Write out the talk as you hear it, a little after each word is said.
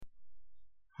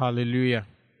Hallelujah.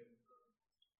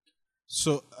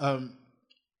 So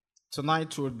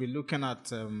tonight we'll be looking at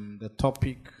the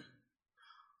topic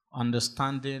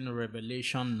understanding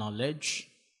revelation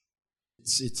knowledge.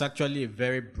 It's actually a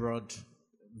very broad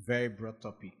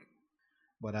topic,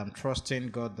 but I'm trusting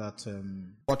God that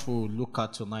what we'll look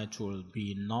at tonight will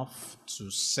be enough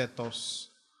to set us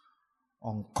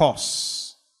on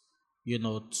course,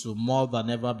 to more than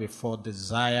ever before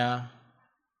desire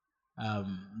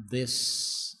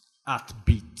this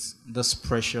heartbeat, this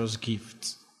precious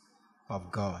gift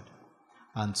of God,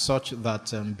 and such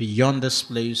that beyond this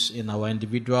place in our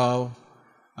individual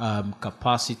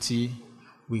capacity,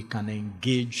 we can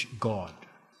engage God,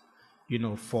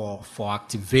 for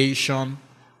activation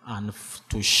and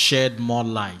to shed more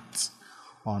light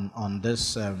on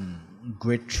this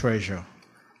great treasure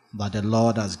that the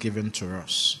Lord has given to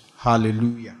us.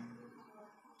 Hallelujah.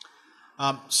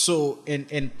 So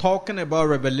in talking about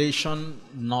revelation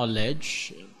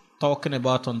knowledge, talking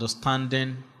about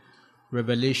understanding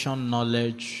revelation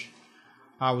knowledge,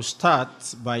 I will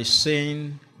start by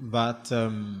saying that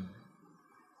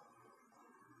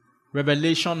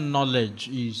revelation knowledge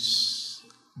is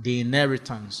the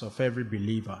inheritance of every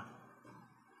believer.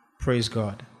 Praise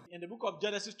God. In the book of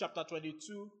Genesis chapter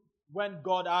 22, when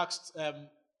God asked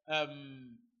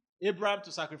Abraham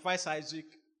to sacrifice Isaac,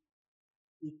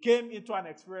 he came into an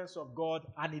experience of God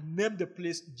and he named the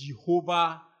place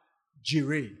Jehovah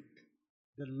Jireh.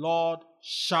 The Lord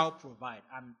shall provide.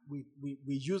 And we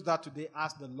use that today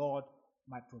as the Lord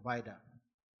my provider.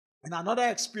 In another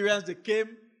experience, they came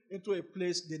into a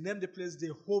place, they named the place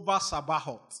Jehovah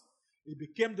Sabaoth. It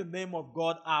became the name of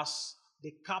God as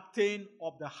the captain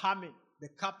of the army, the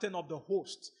captain of the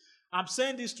host. I'm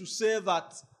saying this to say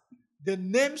that the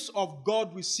names of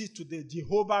God we see today,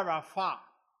 Jehovah Rapha,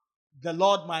 the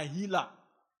Lord my healer,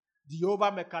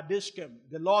 Jehovah Mekadeshkem,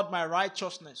 the Lord my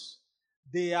righteousness,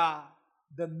 they are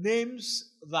the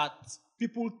names that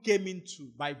people came into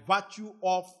by virtue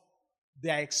of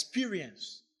their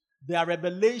experience. They are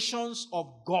revelations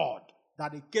of God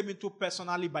that they came into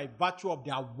personally by virtue of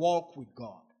their walk with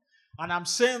God. And I'm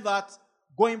saying that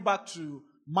going back to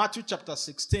Matthew chapter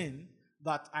 16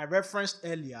 that I referenced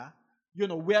earlier,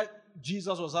 where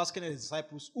Jesus was asking his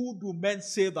disciples, who do men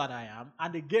say that I am?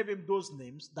 And they gave him those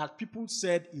names that people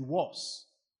said he was.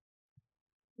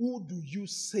 Who do you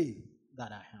say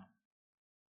that I am?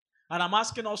 And I'm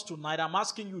asking us tonight, I'm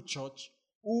asking you, church,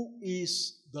 who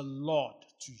is the Lord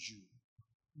to you?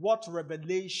 What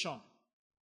revelation?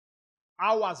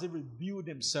 How has he revealed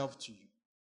himself to you?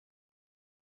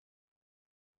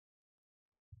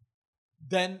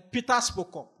 Then Peter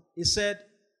spoke up. He said,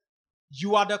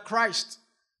 you are the Christ,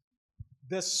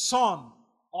 the Son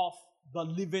of the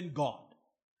living God.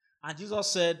 And Jesus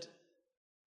said,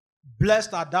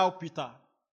 blessed art thou, Peter.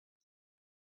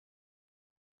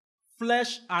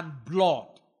 Flesh and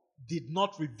blood did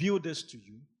not reveal this to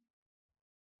you.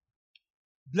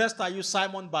 Blessed are you,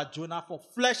 Simon Bar-Jonah, for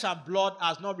flesh and blood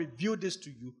has not revealed this to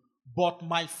you, but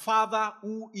my Father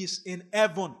who is in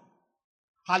heaven.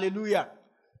 Hallelujah.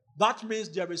 That means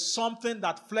there is something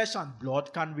that flesh and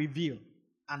blood can reveal.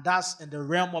 And that's in the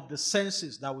realm of the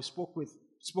senses that we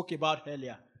spoke about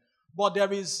earlier. But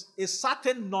there is a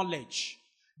certain knowledge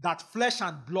that flesh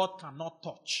and blood cannot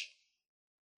touch.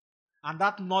 And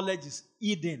that knowledge is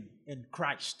hidden in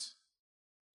Christ.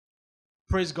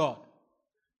 Praise God.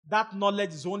 That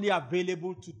knowledge is only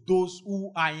available to those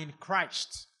who are in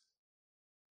Christ.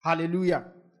 Hallelujah.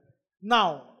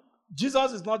 Now,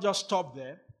 Jesus is not just stopped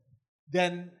there.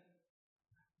 Then,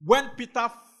 when Peter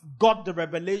got the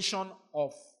revelation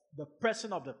of the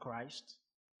person of the Christ,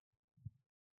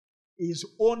 his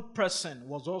own person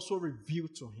was also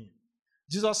revealed to him.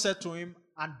 Jesus said to him,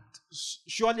 and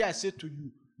surely I say to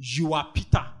you, you are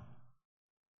Peter.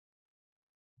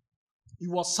 He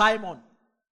was Simon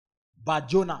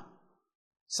Bar-Jonah,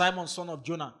 Simon son of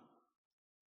Jonah.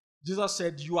 Jesus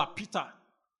said, you are Peter.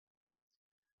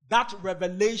 That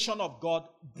revelation of God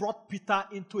brought Peter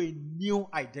into a new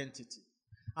identity.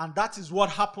 And that is what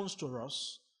happens to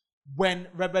us when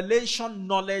revelation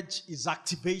knowledge is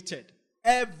activated.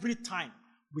 Every time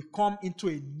we come into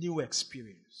a new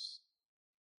experience.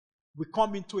 We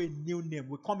come into a new name.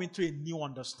 We come into a new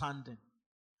understanding.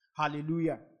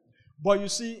 Hallelujah. But you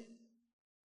see,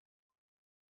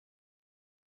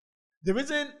 the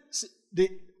reason,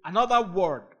 another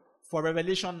word for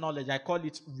revelation knowledge, I call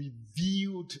it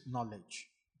revealed knowledge.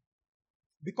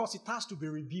 Because it has to be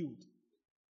revealed.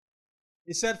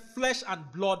 It said, flesh and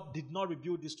blood did not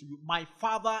reveal this to you. My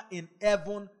Father in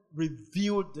heaven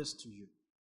revealed this to you.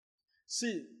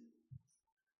 See,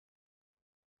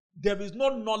 there is no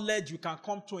knowledge you can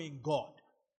come to in God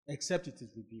except it is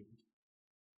revealed.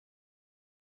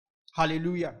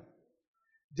 Hallelujah.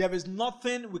 There is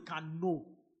nothing we can know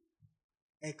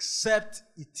except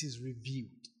it is revealed.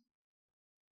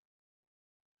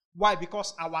 Why?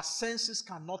 Because our senses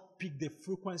cannot pick the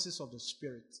frequencies of the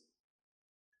Spirit.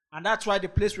 And that's why the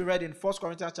place we read in 1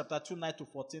 Corinthians chapter 2, 9 to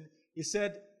 14, he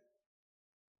said,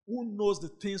 who knows the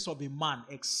things of a man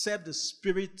except the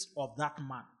spirit of that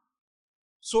man?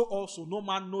 So also no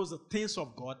man knows the things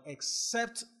of God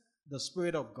except the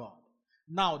Spirit of God.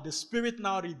 Now the Spirit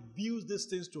now reveals these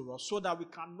things to us so that we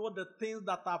can know the things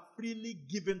that are freely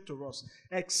given to us.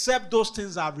 Except those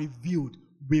things are revealed,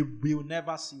 we will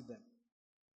never see them.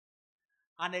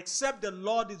 And except the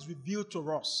Lord is revealed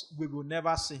to us, we will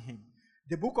never see him.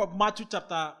 The book of Matthew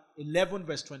chapter 11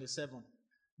 verse 27.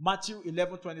 Matthew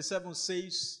 11:27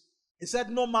 says, it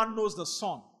said, no man knows the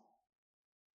Son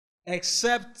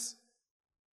except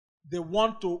the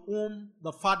one to whom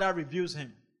the Father reveals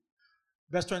him.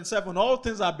 Verse 27, all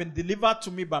things have been delivered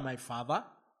to me by my Father,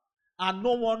 and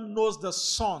no one knows the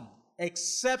Son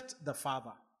except the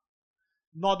Father.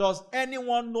 Nor does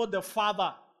anyone know the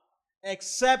Father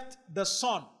except the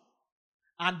Son,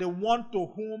 and the one to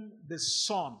whom the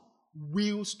Son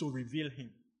wills to reveal him.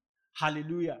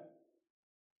 Hallelujah.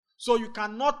 So you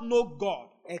cannot know God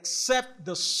except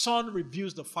the Son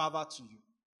reveals the Father to you.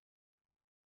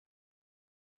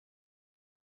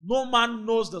 No man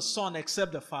knows the Son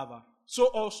except the Father. So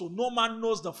also no man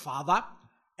knows the Father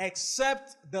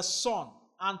except the Son,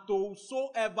 and to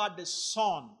whosoever the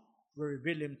Son will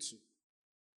reveal him to.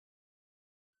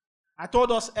 I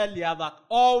told us earlier that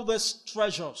all these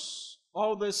treasures,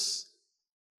 all this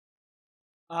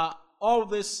are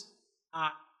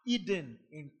hidden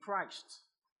in Christ.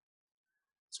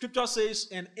 Scripture says,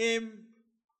 in him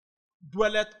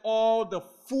dwelleth all the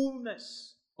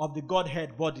fullness of the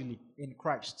Godhead bodily in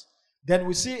Christ. Then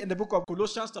we see in the book of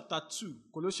Colossians chapter 2,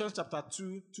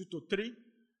 2 to 3,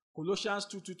 Colossians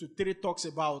 2 to 3 talks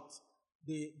about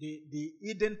the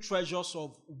hidden treasures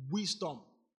of wisdom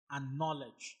and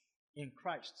knowledge in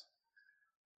Christ.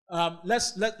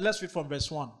 Let's read from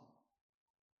verse 1.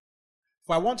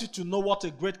 For I want you to know what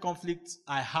a great conflict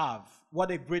I have,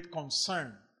 what a great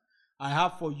concern I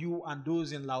have for you and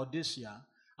those in Laodicea,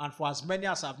 and for as many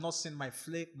as have not seen my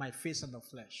face in the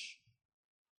flesh,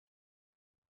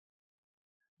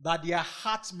 that their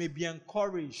hearts may be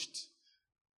encouraged,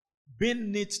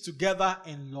 being knit together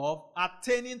in love,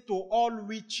 attaining to all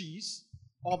riches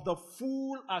of the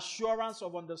full assurance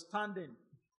of understanding,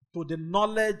 to the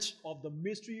knowledge of the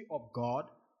mystery of God,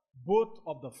 both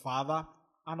of the Father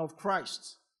and of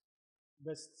Christ.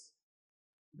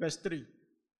 Verse 3.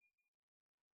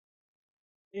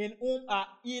 In whom are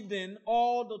hidden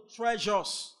all the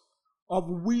treasures of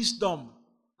wisdom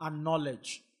and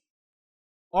knowledge.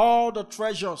 All the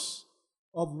treasures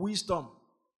of wisdom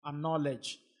and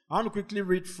knowledge. I want to quickly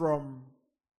read from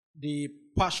the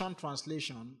Passion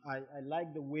Translation. I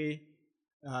like the way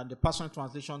the Passion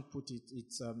Translation put it.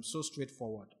 It's so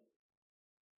straightforward.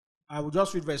 I will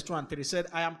just read verse 2 and 3. It said,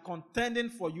 I am contending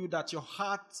for you that your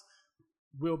heart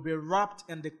will be wrapped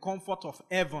in the comfort of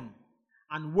heaven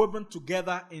and woven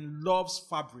together in love's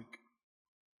fabric.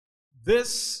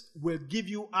 This will give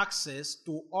you access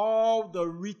to all the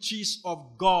riches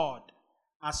of God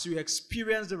as you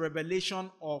experience the revelation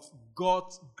of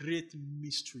God's great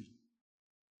mystery,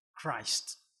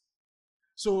 Christ.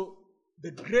 So,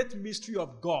 the great mystery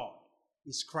of God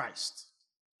is Christ.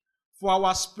 For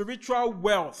our spiritual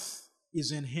wealth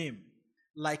is in him,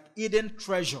 like hidden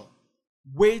treasure,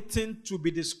 waiting to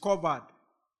be discovered,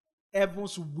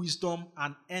 heaven's wisdom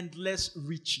and endless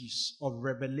riches of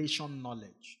revelation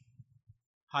knowledge.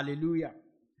 Hallelujah.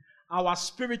 Our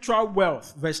spiritual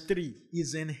wealth, verse 3,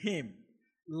 is in him,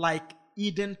 like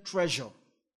hidden treasure,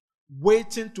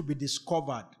 waiting to be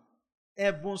discovered,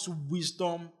 heaven's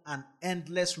wisdom and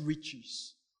endless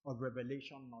riches of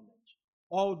revelation knowledge.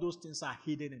 All those things are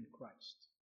hidden in Christ.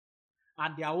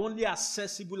 And they are only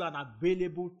accessible and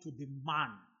available to the man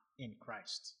in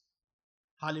Christ.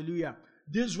 Hallelujah.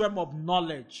 This realm of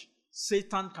knowledge,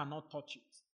 Satan cannot touch it.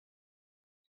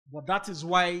 But that is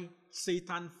why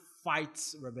Satan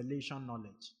fights revelation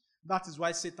knowledge. That is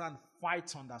why Satan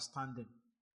fights understanding.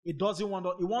 He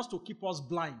wants to keep us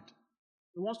blind.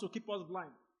 He wants to keep us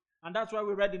blind. And that's why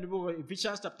we read in the book of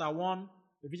Ephesians chapter 1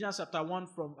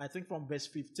 from verse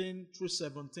 15 through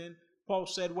 17, Paul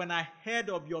said, when I heard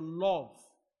of your love,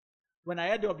 when I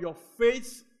heard of your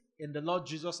faith in the Lord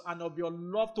Jesus and of your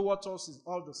love towards us,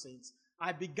 all the saints,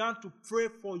 I began to pray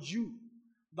for you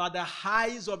that the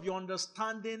eyes of your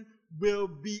understanding will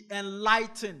be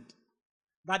enlightened,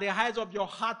 that the eyes of your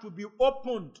heart will be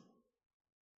opened,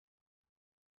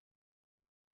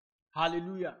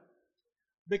 Hallelujah.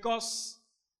 Because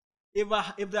if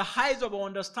the eyes of our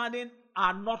understanding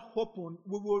are not open,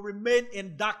 we will remain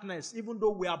in darkness even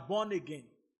though we are born again.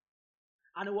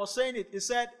 And he was saying it. He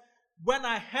said, when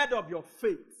I heard of your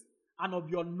faith and of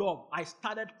your love, I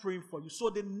started praying for you. So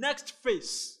the next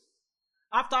phase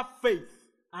after faith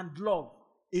and love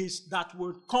is that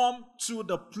we'll come to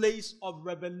the place of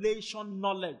revelation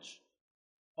knowledge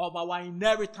of our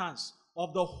inheritance,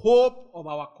 of the hope of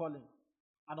our calling,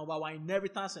 and of our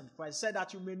inheritance in Christ. He said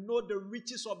that you may know the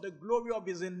riches of the glory of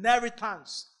his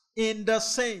inheritance in the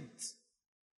saints.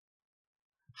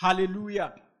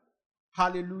 Hallelujah.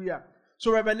 Hallelujah.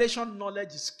 So revelation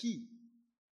knowledge is key.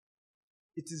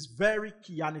 It is very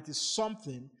key, and it is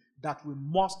something that we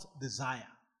must desire.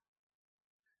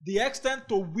 The extent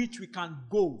to which we can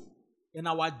go in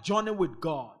our journey with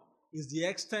God is the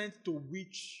extent to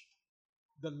which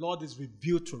the Lord is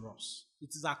revealed to us. It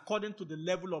is according to the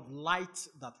level of light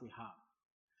that we have.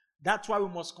 That's why we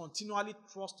must continually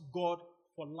trust God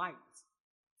for light,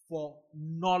 for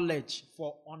knowledge,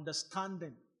 for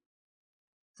understanding.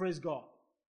 Praise God.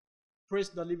 Praise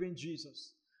the living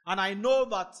Jesus. And I know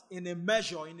that in a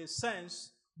measure, in a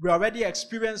sense, we're already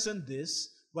experiencing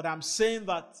this, but I'm saying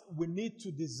that we need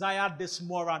to desire this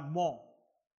more and more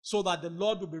so that the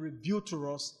Lord will be revealed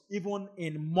to us even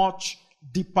in much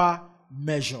deeper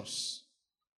measures.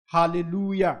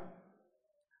 Hallelujah.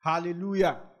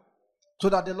 Hallelujah. So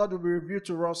that the Lord will be revealed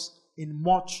to us in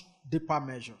much deeper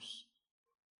measures.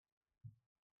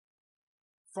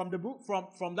 From the book,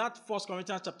 from that 1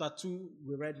 Corinthians chapter 2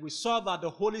 we read, we saw that the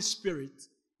Holy Spirit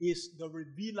is the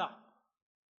revealer.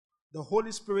 The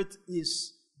Holy Spirit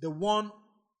is the one,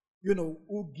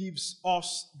 who gives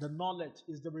us the knowledge,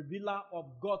 is the revealer of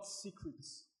God's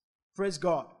secrets. Praise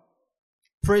God.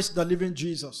 Praise the living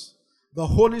Jesus. The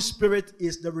Holy Spirit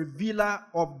is the revealer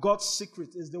of God's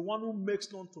secrets, is the one who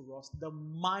makes known to us the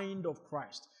mind of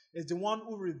Christ. Is the one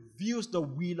who reveals the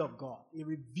will of God. He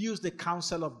reveals the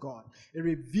counsel of God. He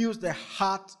reveals the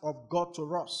heart of God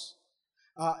to us.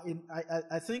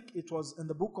 I think it was in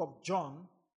the book of John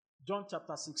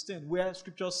chapter 16, where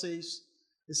scripture says,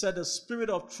 it said, the Spirit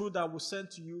of truth that will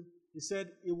send to you, he said,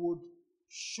 it would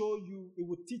show you, it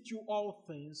would teach you all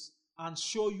things and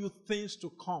show you things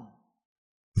to come.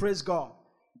 Praise God.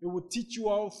 It will teach you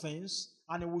all things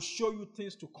and it will show you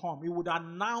things to come. It would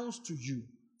announce to you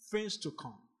things to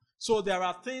come. So there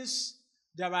are things,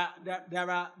 there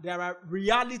are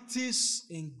realities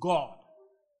in God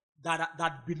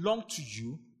that belong to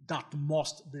you that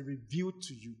must be revealed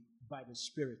to you by the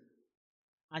Spirit.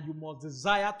 And you must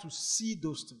desire to see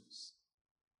those things.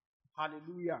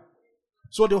 Hallelujah.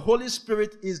 So the Holy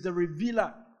Spirit is the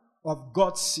revealer of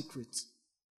God's secrets.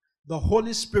 The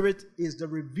Holy Spirit is the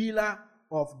revealer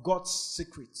of God's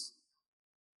secrets.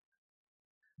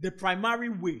 The primary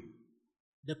way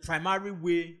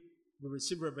we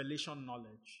receive revelation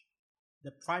knowledge,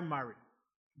 the primary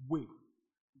way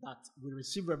that we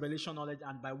receive revelation knowledge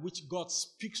and by which God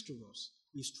speaks to us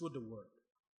is through the Word.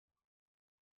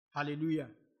 Hallelujah.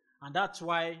 And that's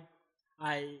why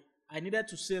I needed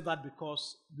to say that,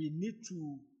 because we need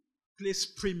to place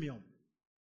premium.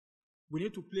 We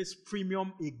need to place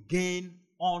premium again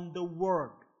on the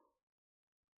Word.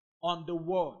 On the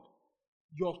Word.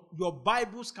 Your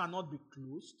Bibles cannot be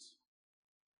closed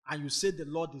and you say the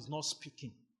Lord is not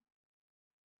speaking.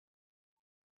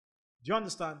 Do you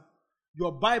understand?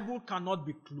 Your Bible cannot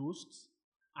be closed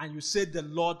and you say the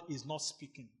Lord is not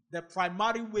speaking. The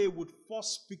primary way it would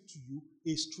first speak to you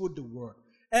is through the Word.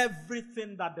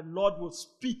 Everything that the Lord will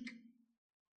speak,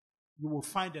 you will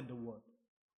find in the Word.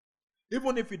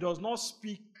 Even if He does not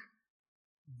speak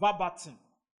verbatim,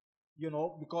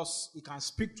 because He can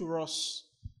speak to us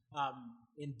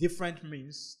in different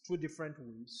means, through different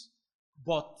ways.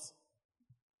 But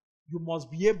you must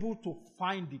be able to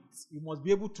find it. You must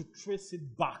be able to trace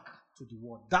it back to the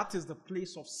Word. That is the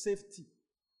place of safety.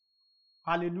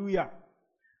 Hallelujah.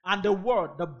 And the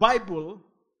Word, the Bible,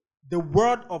 the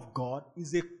Word of God,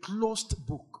 is a closed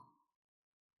book.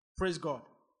 Praise God.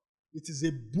 It is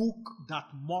a book that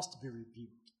must be revealed.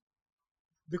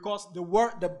 Because the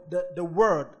Word, the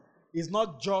Word is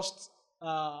not just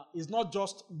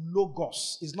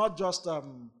logos. It's not just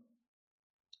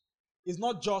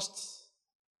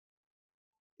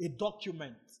a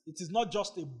document. It is not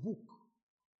just a book.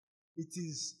 It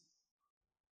is,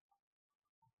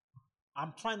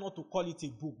 I'm trying not to call it a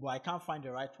book, but I can't find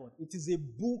the right word. It is a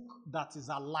book that is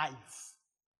alive.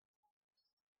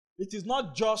 It is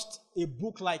not just a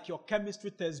book like your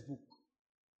chemistry textbook.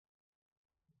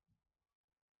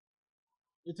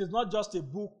 It is not just a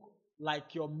book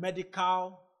like your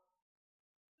medical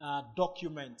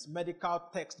documents, medical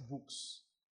textbooks.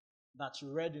 that you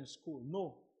read in school.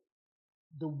 No.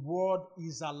 The word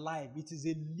is alive. It is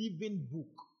a living book.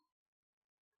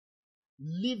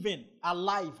 Living,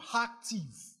 alive, active.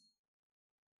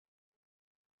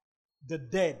 The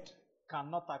dead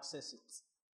cannot access it.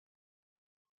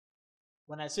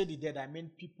 When I say the dead, I mean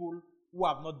people who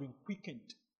have not been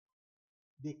quickened.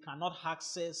 They cannot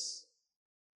access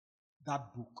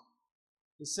that book.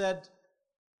 He said,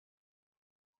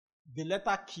 the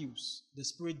letter kills, the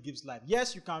spirit gives life.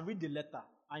 Yes, you can read the letter,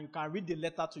 and you can read the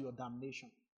letter to your damnation.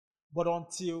 But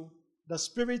until the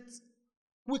spirit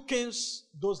quickens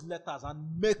those letters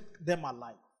and make them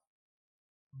alive,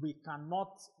 we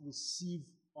cannot receive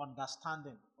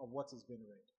understanding of what is being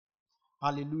read.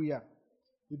 Hallelujah.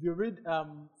 If you read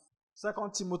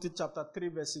 2 Timothy chapter 3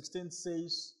 verse 16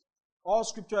 says, all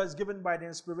scripture is given by the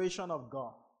inspiration of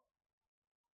God.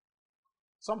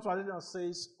 Some translation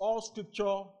says, all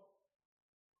scripture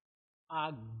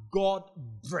are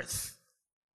God-breathed.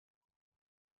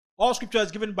 All scripture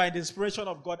is given by the inspiration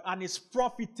of God and is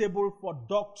profitable for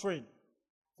doctrine,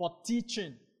 for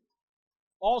teaching.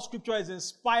 All scripture is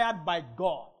inspired by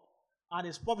God and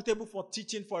is profitable for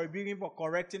teaching, for rebuking, for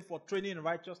correcting, for training in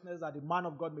righteousness, that the man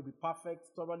of God may be perfect,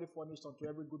 thoroughly furnished unto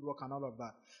every good work and all of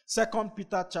that. 2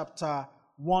 Peter chapter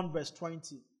 1 verse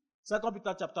 20. 2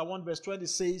 Peter chapter 1 verse 20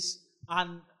 says,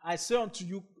 and I say unto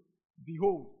you,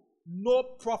 behold, no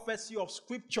prophecy of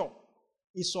scripture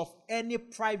is of any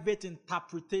private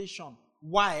interpretation.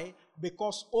 Why?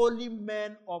 Because only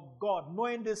men of God,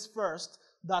 knowing this first,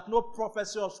 that no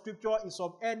prophecy of scripture is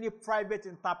of any private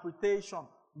interpretation.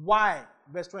 Why?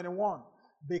 Verse 21.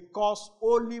 Because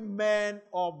only men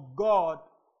of God,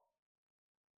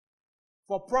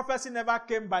 for prophecy never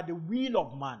came by the will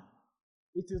of man.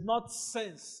 It is not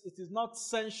sense. It is not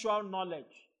sensual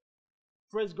knowledge.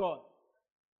 Praise God.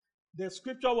 The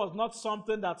scripture was not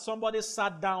something that somebody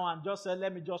sat down and just said,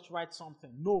 let me just write something.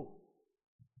 No.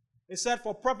 It said,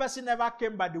 for prophecy never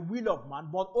came by the will of man,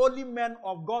 but only men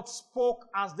of God spoke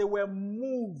as they were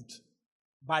moved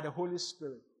by the Holy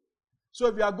Spirit. So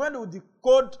if you are going to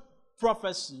decode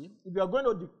prophecy, if you are going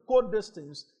to decode these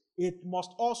things, it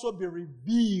must also be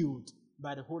revealed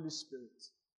by the Holy Spirit.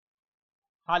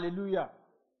 Hallelujah.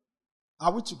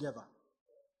 Are we together?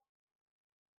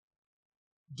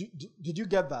 Did you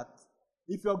get that?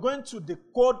 If you're going to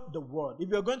decode the word, if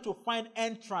you're going to find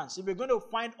entrance, if you're going to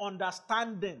find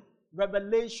understanding,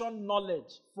 revelation,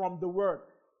 knowledge from the word,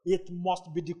 it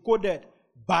must be decoded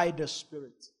by the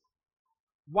Spirit.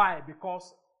 Why?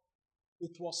 Because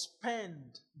it was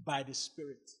penned by the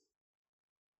Spirit.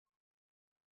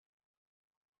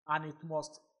 And it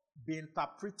must be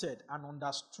interpreted and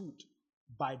understood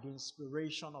by the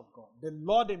inspiration of God. The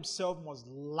Lord himself must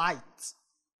light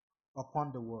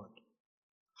upon the word.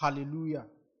 Hallelujah.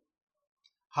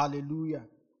 Hallelujah.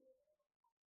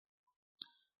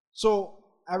 So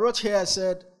I wrote here, I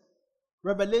said,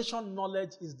 revelation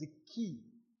knowledge is the key.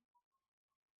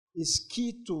 Is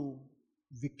key to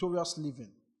victorious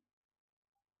living.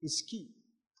 It's key.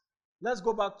 Let's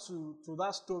go back to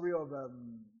that story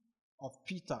of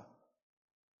Peter.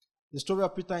 The story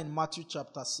of Peter in Matthew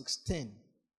chapter 16.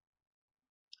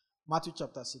 Matthew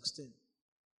chapter 16.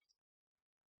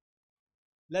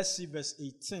 Let's see verse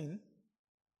 18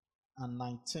 and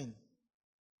 19.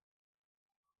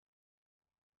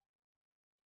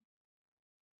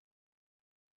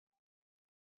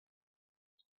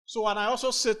 So, and I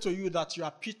also said to you that you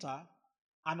are Peter,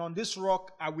 and on this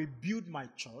rock I will build my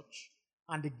church,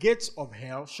 and the gates of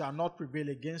hell shall not prevail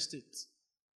against it.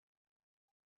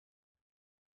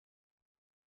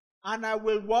 And I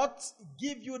will what?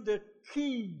 Give you the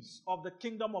keys of the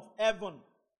kingdom of heaven.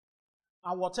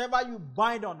 And whatever you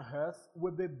bind on earth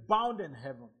will be bound in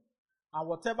heaven. And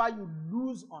whatever you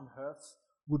loose on earth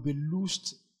will be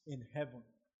loosed in heaven.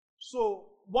 So,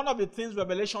 one of the things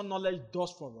revelation knowledge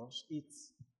does for us,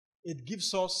 it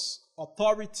gives us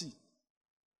authority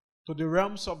to the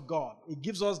realms of God. It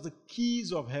gives us the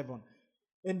keys of heaven.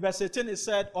 In verse 18 it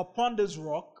said, upon this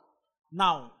rock.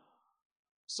 Now,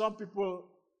 some people,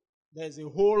 there's a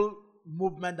whole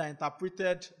movement that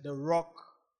interpreted the rock.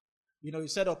 You know, he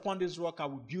said, upon this rock I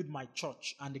will build my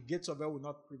church, and the gates of hell will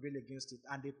not prevail against it.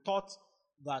 And they thought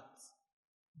that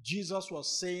Jesus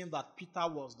was saying that Peter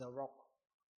was the rock.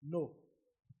 No.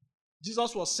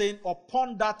 Jesus was saying,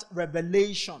 upon that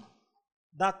revelation,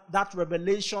 that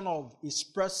revelation of his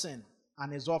person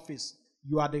and his office,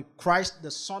 you are the Christ, the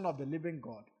Son of the living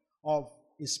God, of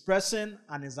his person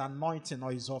and his anointing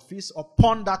or his office.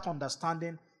 Upon that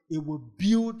understanding, he will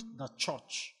build the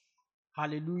church.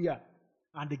 Hallelujah.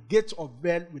 And the gates of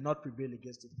hell will not prevail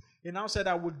against it. He now said,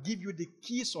 I will give you the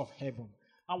keys of heaven.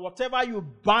 And whatever you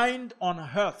bind on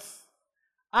earth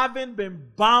having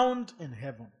been bound in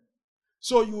heaven.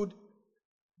 So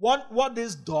what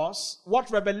this does, what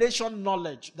revelation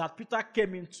knowledge that Peter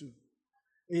came into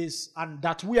is, and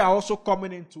that we are also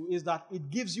coming into, is that it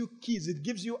gives you keys, it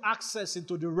gives you access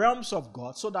into the realms of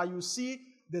God so that you see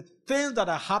the things that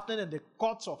are happening in the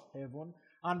courts of heaven,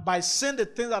 and by seeing the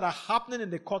things that are happening in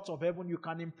the courts of heaven, you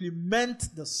can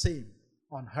implement the same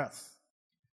on earth.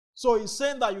 So he's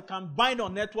saying that you can bind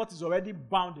on earth what is already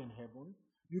bound in heaven.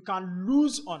 You can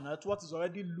loose on earth what is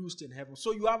already loosed in heaven.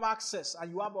 So you have access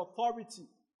and you have authority.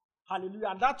 Hallelujah.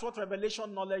 And that's what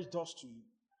revelation knowledge does to you.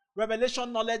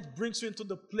 Revelation knowledge brings you into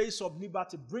the place of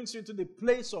liberty, brings you into the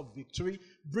place of victory,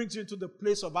 brings you into the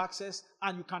place of access,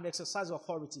 and you can exercise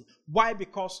authority. Why?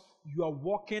 Because you are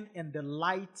walking in the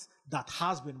light that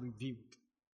has been revealed.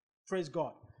 Praise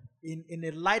God. In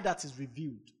a light that is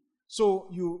revealed. So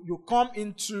you come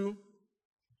into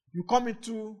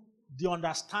the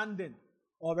understanding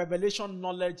or revelation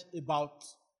knowledge about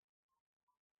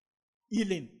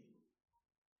healing.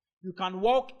 You can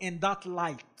walk in that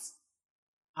light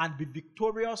and be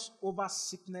victorious over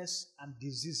sickness and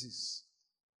diseases.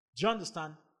 Do you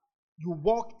understand? You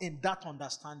walk in that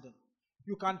understanding.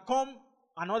 You can come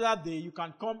another day, you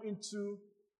can come into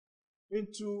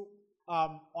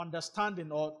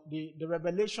understanding or the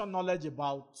revelation knowledge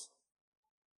about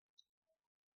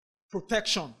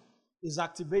protection is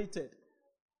activated,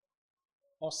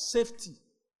 or safety.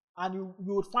 And you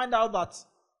would find out that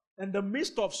in the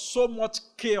midst of so much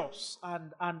chaos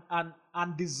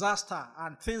and disaster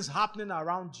and things happening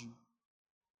around you,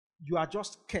 you are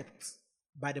just kept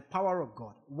by the power of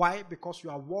God. Why? Because you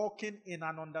are walking in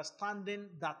an understanding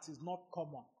that is not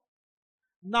common.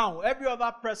 Now, every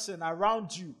other person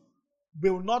around you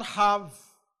will not have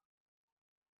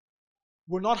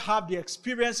the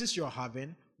experiences you're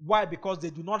having. Why? Because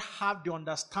they do not have the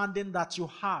understanding that you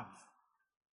have.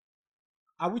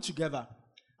 Are we together?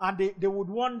 And they would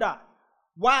wonder,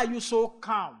 why are you so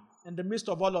calm in the midst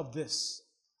of all of this?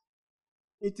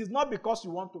 It is not because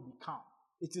you want to be calm.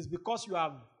 It is because you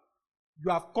have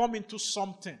come into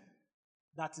something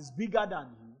that is bigger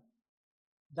than you,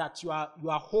 that you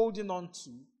are holding on to,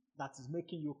 that is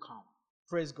making you calm.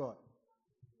 Praise God.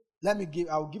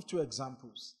 I'll give 2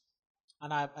 examples.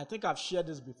 And I think I've shared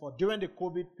this before. During the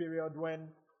COVID period when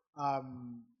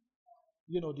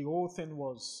the whole thing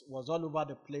was all over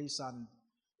the place, and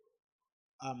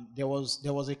there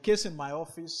was a case in my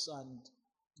office, and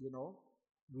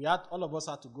all of us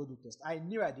had to go do test. I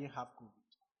knew I didn't have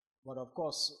COVID, but of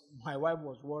course my wife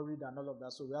was worried and all of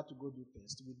that, so we had to go do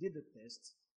test. We did the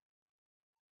test.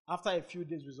 After a few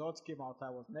days, results came out. I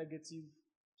was negative.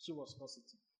 She was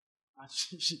positive, and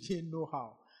she didn't know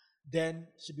how. Then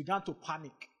she began to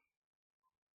panic.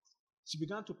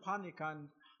 And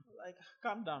like,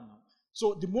 calm down now.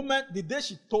 So the day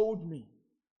she told me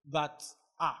that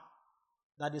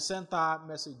they sent her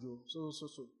message, so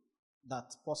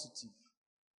that's positive.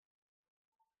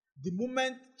 The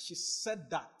moment she said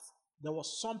that, there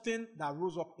was something that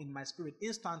rose up in my spirit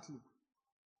instantly.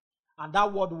 And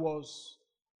that word was,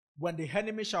 when the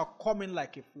enemy shall come in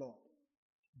like a flood,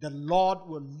 the Lord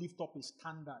will lift up his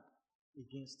standard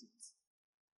against it.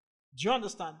 Do you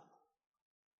understand?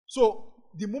 So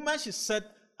the moment she said,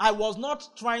 I was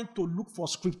not trying to look for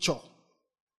scripture.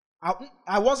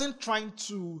 I wasn't trying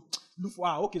to look for,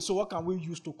 okay, so what can we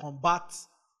use to combat,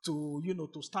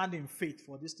 to stand in faith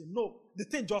for this thing? No, the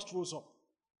thing just rose up.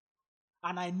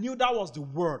 And I knew that was the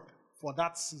word for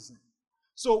that season.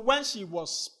 So when she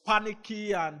was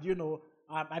panicky and,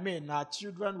 her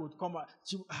children would come,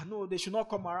 no, they should not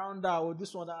come around her or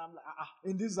this one. I'm like,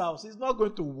 in this house, it's not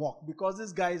going to work because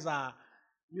these guys are,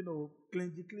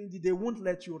 clingy. They won't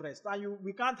let you rest. And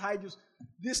we can't hide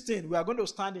this thing. We are going to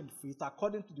stand in faith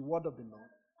according to the word of the Lord,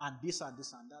 and this and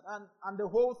this and that. And the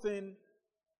whole thing,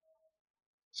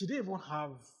 she didn't even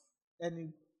have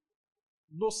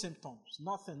no symptoms,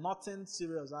 nothing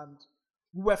serious, and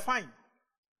we were fine.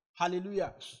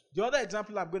 Hallelujah. The other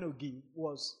example I'm going to give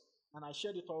was, and I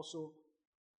shared it also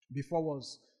before,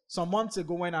 was some months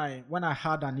ago when I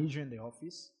had an issue in the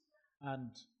office,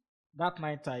 and that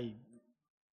night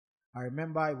I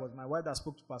remember it was my wife that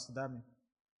spoke to Pastor Dami,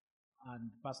 and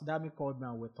Pastor Dami called me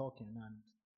and we were talking,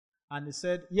 and he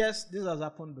said, yes, this has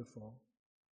happened before,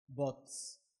 but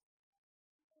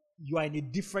you are in a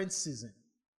different season,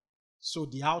 so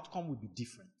the outcome will be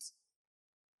different.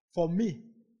 For me,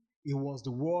 it was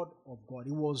the word of God.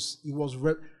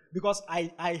 Because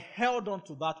I held on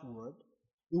to that word.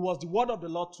 It was the word of the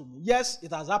Lord to me. Yes,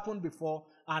 it has happened before,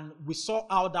 and we saw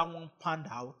how that one panned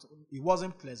out. It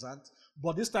wasn't pleasant.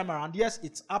 But this time around, yes,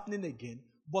 it's happening again.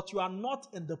 But you are not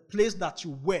in the place that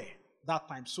you were that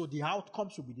time. So the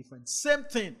outcomes will be different. Same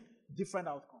thing, different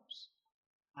outcomes.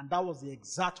 And that was the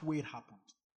exact way it happened.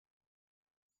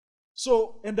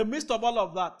 So in the midst of all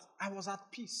of that, I was at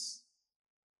peace.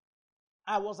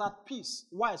 I was at peace.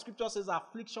 Why? Scripture says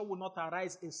affliction will not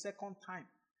arise a second time.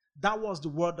 That was the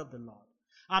word of the Lord.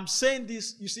 I'm saying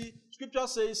this, you see, Scripture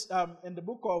says in the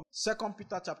book of 2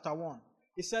 Peter chapter 1,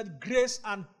 it said, grace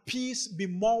and peace be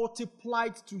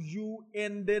multiplied to you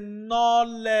in the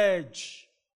knowledge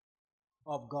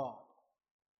of God.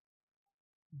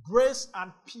 Grace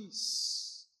and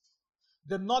peace.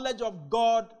 The knowledge of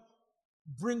God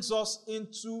brings us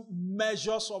into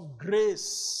measures of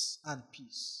grace and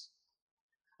peace.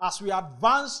 As we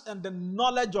advance in the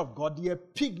knowledge of God, the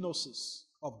epignosis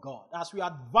of God, as we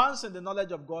advance in the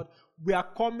knowledge of God, we are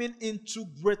coming into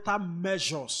greater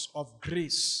measures of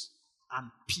grace and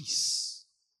peace.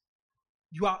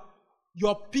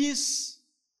 Your peace,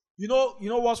 you know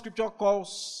what Scripture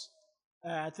calls,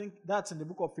 I think that's in the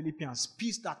book of Philippians,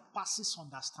 peace that passes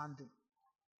understanding.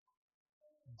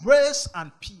 Grace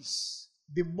and peace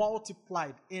be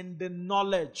multiplied in the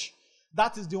knowledge.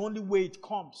 That is the only way it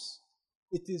comes.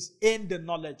 It is in the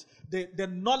knowledge. The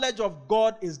knowledge of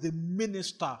God is the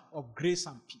minister of grace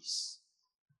and peace.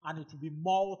 And it will be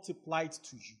multiplied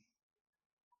to you.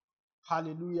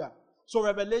 Hallelujah. So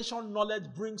revelation knowledge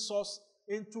brings us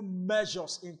into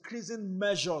measures, increasing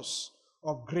measures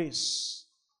of grace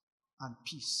and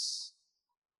peace.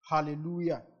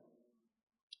 Hallelujah.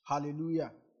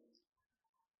 Hallelujah.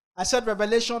 I said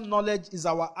revelation knowledge is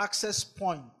our access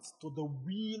point to the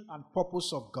will and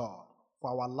purpose of God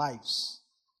for our lives.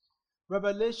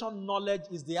 Revelation knowledge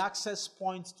is the access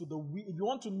point to the will. If you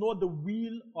want to know the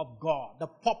will of God, the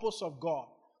purpose of God,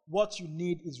 what you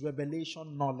need is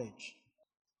revelation knowledge.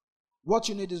 What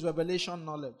you need is revelation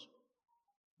knowledge.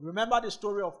 Remember the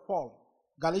story of Paul.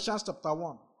 Galatians chapter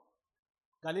 1.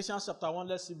 Galatians chapter 1,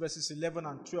 let's see verses 11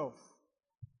 and 12.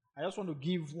 I just want to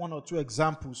give one or two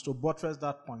examples to buttress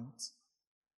that point.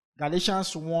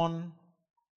 Galatians 1,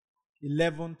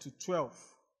 11 to 12.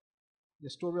 The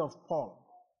story of Paul.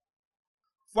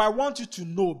 For I want you to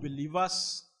know,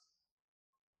 believers,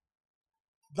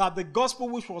 that the gospel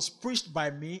which was preached by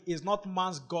me is not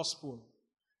man's gospel.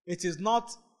 It is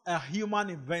not a human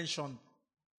invention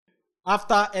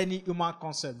after any human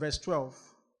concept. Verse 12.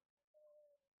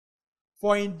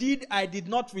 For indeed I did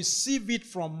not receive it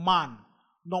from man,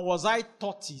 nor was I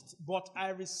taught it, but I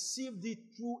received it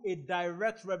through a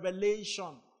direct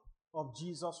revelation of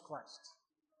Jesus Christ.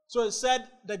 So he said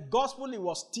the gospel he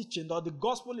was teaching, or the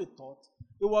gospel he taught,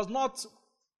 it was not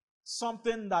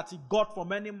something that he got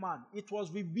from any man. It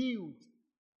was revealed.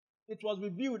 It was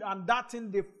revealed, and that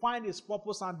thing defined his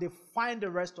purpose and defined the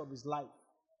rest of his life.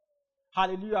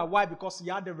 Hallelujah. Why? Because he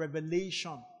had the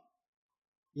revelation.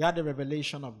 He had the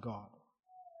revelation of God.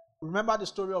 Remember the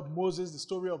story of Moses, the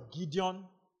story of Gideon,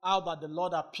 how that the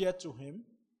Lord appeared to him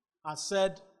and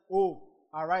said, "Oh,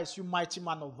 arise, you mighty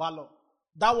man of valor."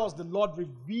 That was the Lord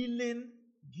revealing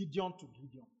Gideon to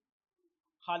Gideon.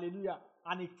 Hallelujah.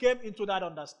 And he came into that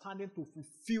understanding to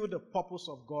fulfill the purpose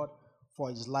of God for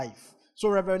his life. So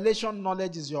revelation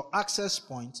knowledge is your access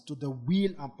point to the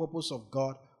will and purpose of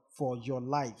God for your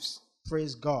lives.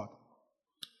 Praise God.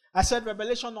 I said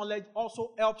revelation knowledge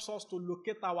also helps us to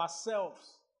locate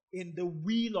ourselves in the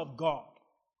will of God.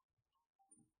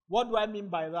 What do I mean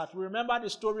by that? We remember the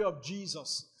story of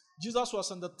Jesus. Jesus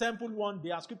was in the temple one day,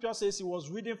 and Scripture says he was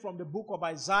reading from the book of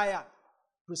Isaiah,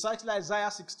 precisely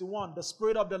Isaiah 61. The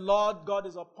Spirit of the Lord God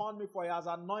is upon me, for he has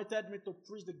anointed me to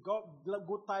preach the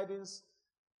good tidings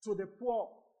to the poor,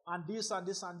 and this and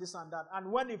this and this and that.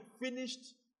 And when he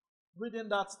finished reading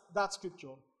that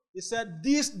scripture, he said,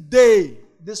 this day,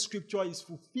 this scripture is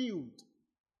fulfilled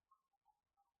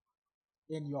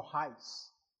in your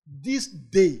eyes. This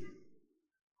day.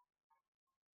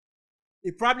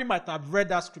 He probably might have read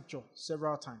that scripture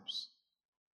several times.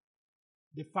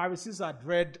 The Pharisees had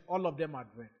read, all of them had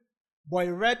read. But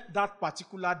he read that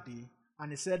particular day,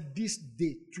 and he said, this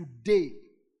day, today,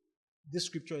 this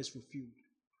scripture is fulfilled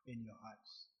in your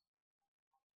eyes.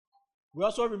 We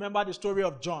also remember the story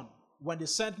of John, when they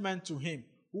sent men to him.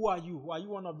 Who are you? Are you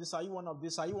one of this? Are you one of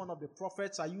this? Are you one of the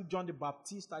prophets? Are you John the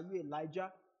Baptist? Are you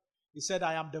Elijah? He said,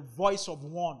 I am the voice of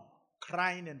one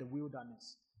crying in the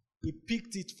wilderness. He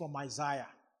picked it from Isaiah.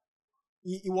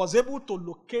 He was able to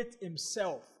locate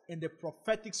himself in the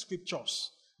prophetic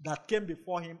scriptures that came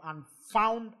before him and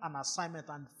found an assignment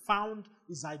and found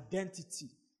his identity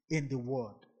in the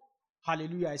word.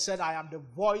 Hallelujah. He said, I am the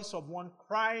voice of one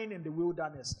crying in the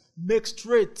wilderness. Make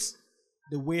straight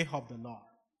the way of the Lord.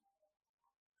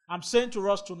 I'm saying to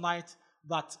us tonight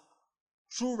that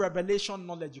Through revelation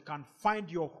knowledge, you can find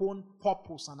your own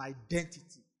purpose and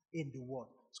identity in the Word.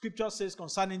 Scripture says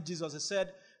concerning Jesus, it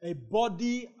said, a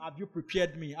body have you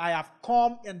prepared me. I have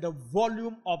come in the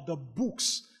volume of the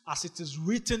books as it is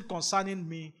written concerning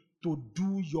me to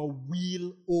do your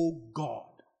will, O God.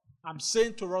 I'm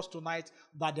saying to us tonight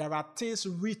that there are things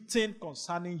written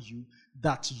concerning you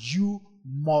that you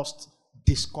must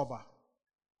discover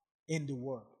in the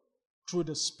Word through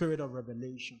the spirit of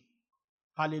revelation.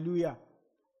 Hallelujah.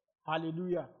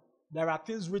 Hallelujah. There are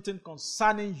things written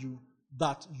concerning you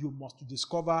that you must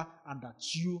discover and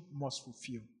that you must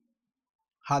fulfill.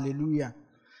 Hallelujah.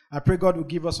 I pray God will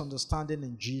give us understanding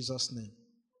in Jesus' name.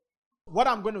 What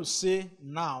I'm going to say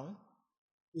now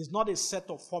is not a set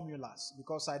of formulas,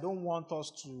 because I don't want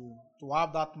us to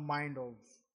have that mind of,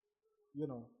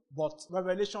 but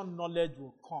revelation knowledge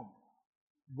will come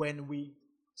when we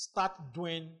start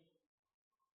doing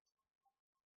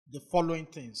the following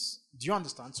things. Do you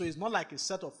understand? So it's not like a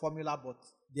set of formula, but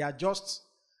they are just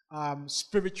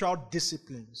spiritual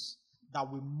disciplines that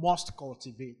we must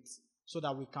cultivate so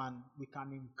that we can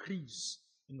increase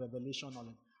in revelation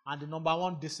knowledge. And the number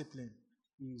one discipline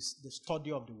is the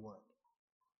study of the Word.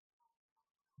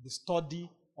 The study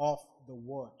of the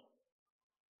Word.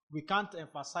 We can't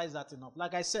emphasize that enough.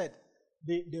 Like I said,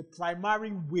 the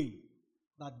primary way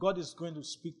that God is going to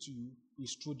speak to you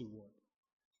is through the Word.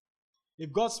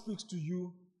 If God speaks to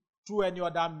you through any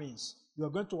other means, you are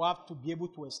going to have to be able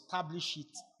to establish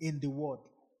it in the Word.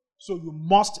 So you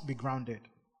must be grounded.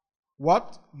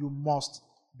 What? You must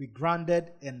be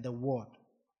grounded in the Word.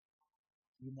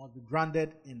 You must be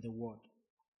grounded in the Word.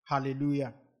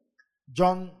 Hallelujah.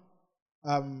 John,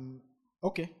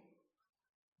 okay.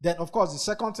 Then, of course, the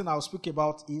second thing I'll speak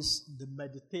about is the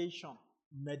meditation.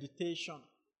 Meditation.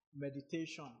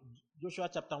 Joshua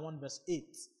chapter 1 verse 8.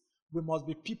 We must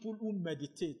be people who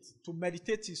meditate. To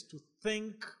meditate is to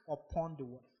think upon the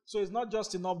Word. So it's not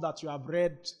just enough that you have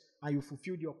read and you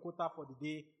fulfilled your quota for the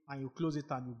day and you close it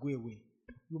and you go away.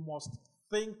 You must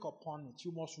think upon it.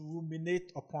 You must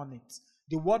ruminate upon it.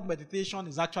 The word meditation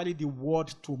is actually the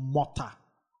word to mutter.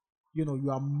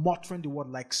 You are muttering the word,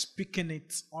 like speaking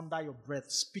it under your breath,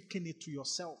 speaking it to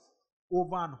yourself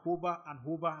over and over and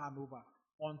over and over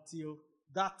until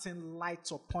that thing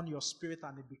lights upon your spirit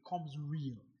and it becomes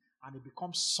real and it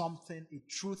becomes something, a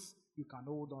truth you can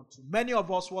hold on to. Many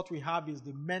of us, what we have is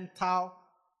the mental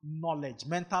knowledge,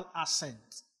 mental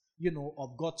assent,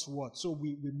 of God's word. So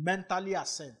we mentally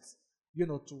assent,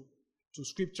 to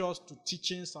scriptures, to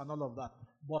teachings and all of that.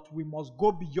 But we must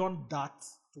go beyond that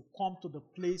to come to the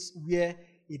place where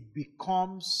it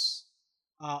becomes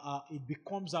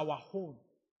our own.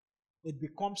 It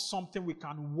becomes something we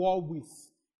can war with.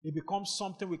 It becomes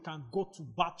something we can go to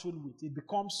battle with. It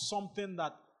becomes something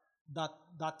that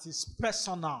is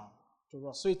personal to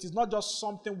us. So it is not just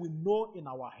something we know in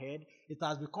our head. It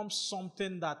has become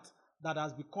something that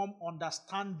has become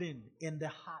understanding in the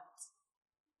heart.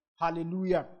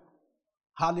 Hallelujah.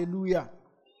 Hallelujah.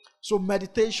 So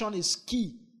meditation is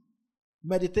key.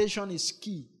 Meditation is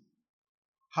key.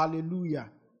 Hallelujah.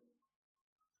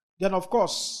 Then, of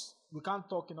course, we can't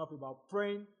talk enough about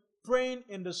praying. Praying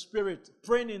in the Spirit.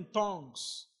 Praying in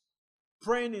tongues.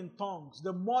 Praying in tongues.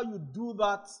 The more you do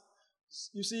that,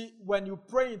 you see, when you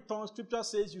pray in tongues, Scripture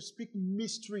says you speak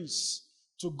mysteries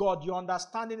to God. Your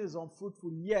understanding is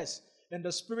unfruitful. Yes, in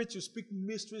the Spirit you speak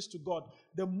mysteries to God.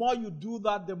 The more you do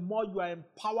that, the more you are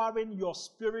empowering your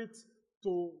spirit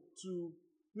to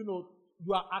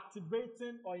you are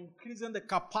activating or increasing the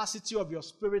capacity of your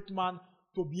spirit man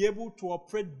to be able to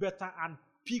operate better and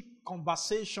pick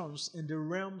conversations in the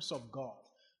realms of God.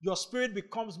 Your spirit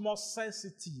becomes more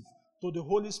sensitive to the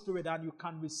Holy Spirit and you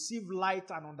can receive light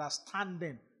and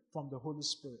understanding from the Holy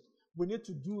Spirit. We need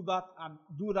to do that and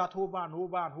do that over and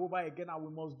over and over again, and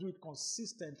we must do it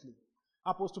consistently.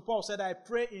 Apostle Paul said, I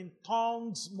pray in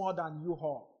tongues more than you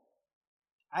all.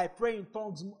 I pray in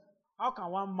tongues. How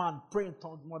can one man pray in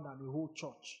tongues more than the whole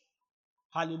church?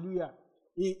 Hallelujah.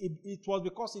 It was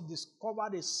because he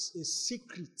discovered a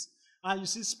secret. And you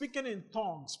see, speaking in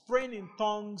tongues, praying in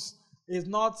tongues is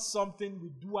not something we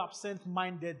do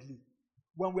absent-mindedly.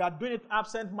 When we are doing it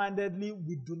absent-mindedly,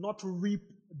 we do not reap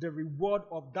the reward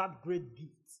of that great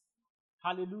gift.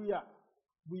 Hallelujah.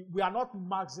 We are not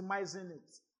maximizing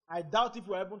it. I doubt if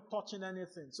we're even touching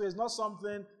anything. So it's not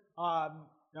something,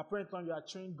 you're praying in tongues, you are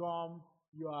chewing gum,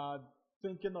 you are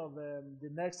thinking of the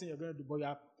next thing you're going to do, but you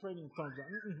are praying in tongues.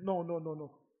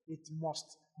 No. We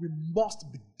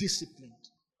must be disciplined.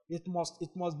 It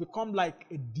must become like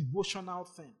a devotional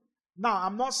thing. Now,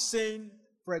 I'm not saying,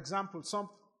 for example,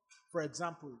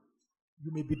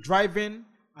 you may be driving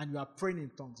and you are praying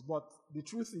in tongues, but the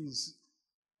truth is,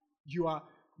 You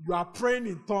are praying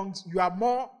in tongues. You are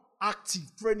more active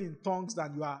praying in tongues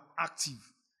than you are active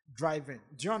driving.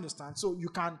 Do you understand? So you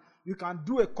can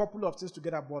do a couple of things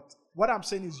together, but what I'm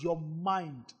saying is your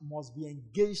mind must be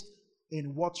engaged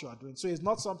in what you are doing. So it's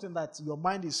not something that your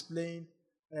mind is playing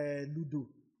Ludo,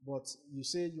 but you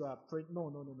say you are praying.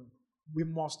 No. We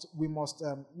must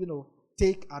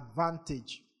take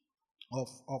advantage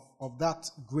of that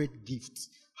great gift.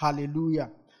 Hallelujah.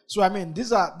 So I mean,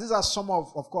 these are some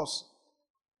of course,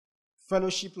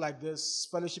 fellowship like this,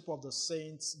 fellowship of the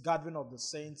saints, gathering of the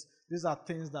saints. These are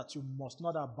things that you must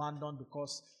not abandon,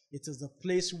 because it is the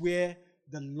place where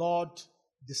the Lord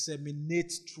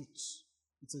disseminates truth.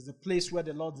 It is the place where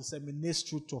the Lord disseminates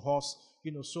truth to us,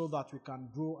 so that we can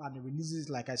grow, and it releases,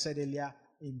 like I said earlier,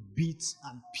 in bits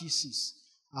and pieces.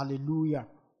 Hallelujah.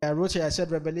 I wrote here, I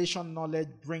said, revelation knowledge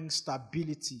brings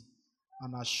stability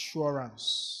and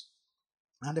assurance.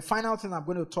 And the final thing I'm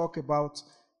going to talk about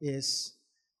is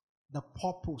the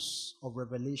purpose of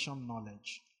revelation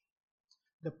knowledge.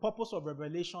 The purpose of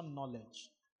revelation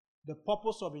knowledge, the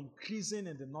purpose of increasing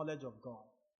in the knowledge of God,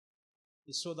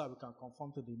 is so that we can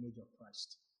conform to the image of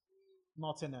Christ.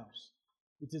 Nothing else.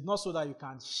 It is not so that you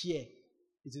can share.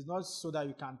 It is not so that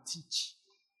you can teach.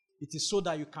 It is so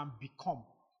that you can become.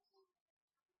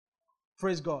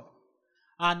 Praise God.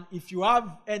 And if you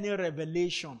have any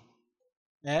revelation,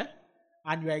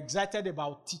 and you are excited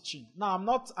about teaching. Now,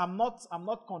 I'm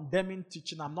not condemning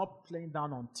teaching. I'm not playing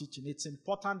down on teaching. It's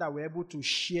important that we're able to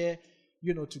share,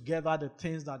 together the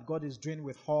things that God is doing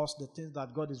with us, the things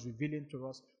that God is revealing to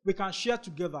us. We can share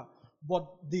together, but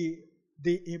the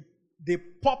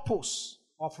purpose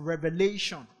of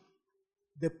revelation,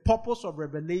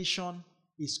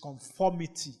 is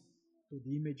conformity to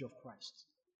the image of Christ.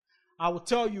 I will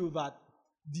tell you that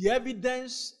the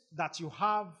evidence that you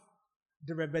have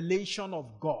the revelation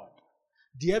of God,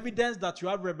 the evidence that you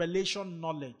have revelation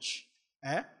knowledge,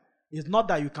 is not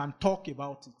that you can talk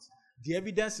about it. The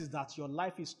evidence is that your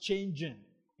life is changing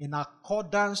in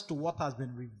accordance to what has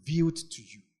been revealed to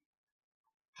you.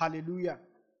 Hallelujah.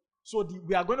 So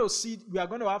we are going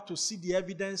to have to see the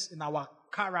evidence in our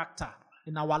character,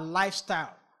 in our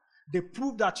lifestyle. The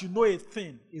proof that you know a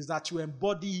thing is that you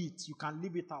embody it. You can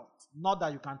live it out. Not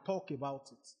that you can talk about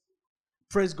it.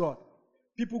 Praise God.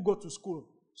 People go to school,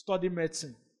 study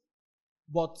medicine.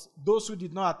 But those who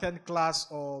did not attend class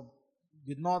or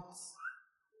did not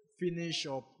finish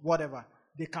or whatever,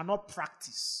 they cannot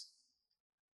practice.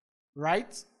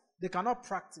 Right? They cannot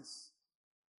practice.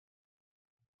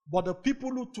 But the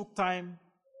people who took time,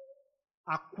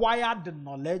 acquired the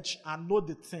knowledge and know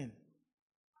the thing,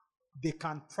 they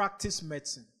can practice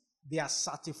medicine. They are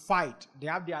certified. They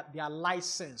are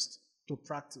licensed to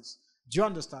practice. Do you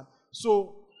understand?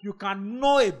 So you can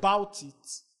know about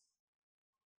it,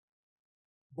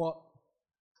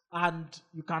 and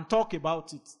you can talk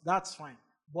about it. That's fine.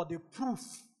 But the proof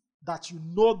that you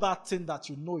know that thing, that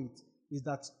you know it, is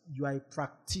that you are a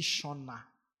practitioner.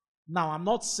 Now, I'm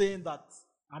not saying that,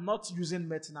 I'm not using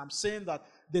medicine. I'm saying that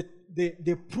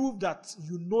the proof that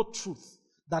you know truth,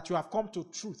 that you have come to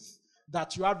truth,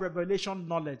 that you have revelation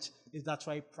knowledge, is that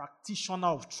you are a practitioner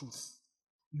of truth.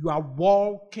 You are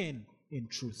walking in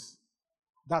truth.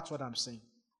 That's what I'm saying.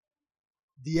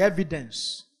 The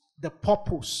evidence, the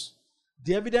purpose.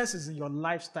 The evidence is in your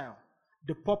lifestyle.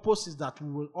 The purpose is that we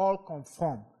will all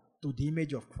conform to the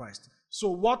image of Christ. So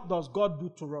what does God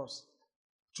do to us?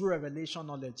 Through revelation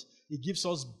knowledge, He gives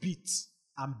us bits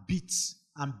and bits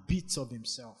and bits of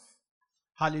Himself.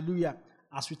 Hallelujah.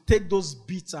 As we take those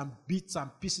bits and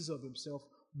pieces of Himself,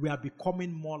 we are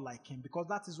becoming more like Him, because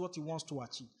that is what He wants to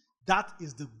achieve. That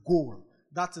is the goal.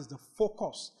 That is the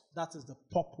focus. That is the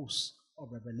purpose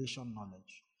of revelation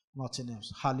knowledge. Nothing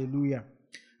else. Hallelujah.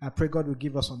 I pray God will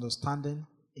give us understanding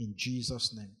in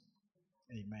Jesus' name.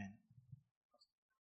 Amen.